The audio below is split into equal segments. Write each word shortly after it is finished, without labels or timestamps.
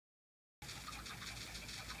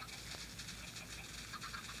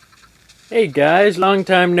Hey guys, long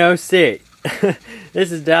time no see.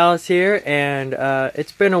 This is Dallas here, and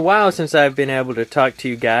it's been a while since I've been able to talk to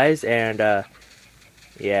you guys, and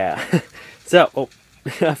yeah. So,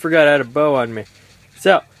 I forgot I had a bow on me.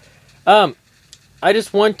 So, I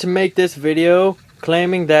just want to make this video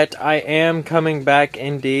claiming that I am coming back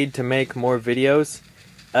indeed to make more videos.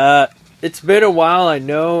 It's been a while, I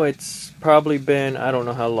know. It's probably been, I don't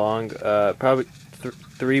know how long, probably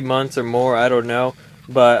 3 months or more, I don't know.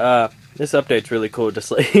 But, this update's really cool,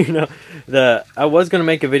 just like, you know. I was going to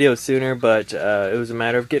make a video sooner, but it was a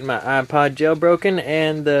matter of getting my iPod jailbroken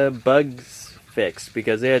and the bugs fixed,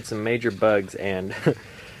 because they had some major bugs, and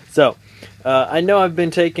so, I know I've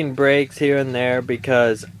been taking breaks here and there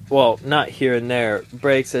because, well, not here and there,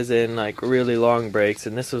 breaks as in, like, really long breaks,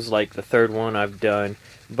 and this was, like, the third one I've done,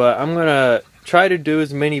 but I'm going to try to do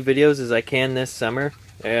as many videos as I can this summer,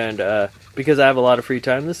 and, because I have a lot of free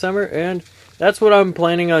time this summer, and that's what I'm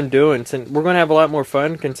planning on doing. Since we're going to have a lot more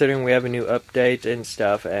fun, considering we have a new update and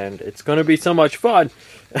stuff, and it's going to be so much fun.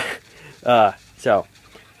 I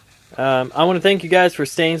want to thank you guys for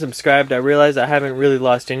staying subscribed. I realize I haven't really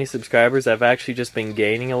lost any subscribers. I've actually just been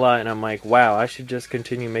gaining a lot, and I'm like, wow, I should just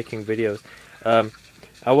continue making videos.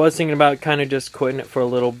 I was thinking about kind of just quitting it for a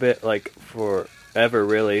little bit, like forever,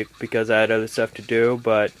 really, because I had other stuff to do,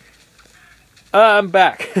 but I'm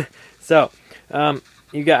back. So, I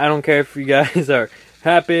don't care if you guys are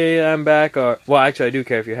happy I'm back, or, well, actually I do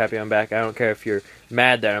care if you're happy I'm back. I don't care if you're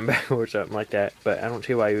mad that I'm back or something like that, but I don't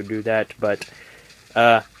see why you would do that. But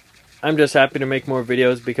I'm just happy to make more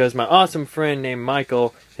videos because my awesome friend named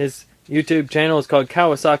Michael, his YouTube channel is called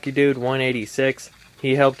Kawasaki Dude 186.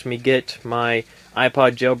 He helped me get my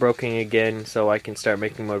iPod jailbroken again so I can start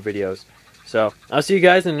making more videos. So I'll see you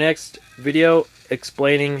guys in the next video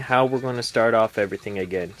explaining how we're going to start off everything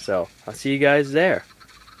again. So I'll see you guys there.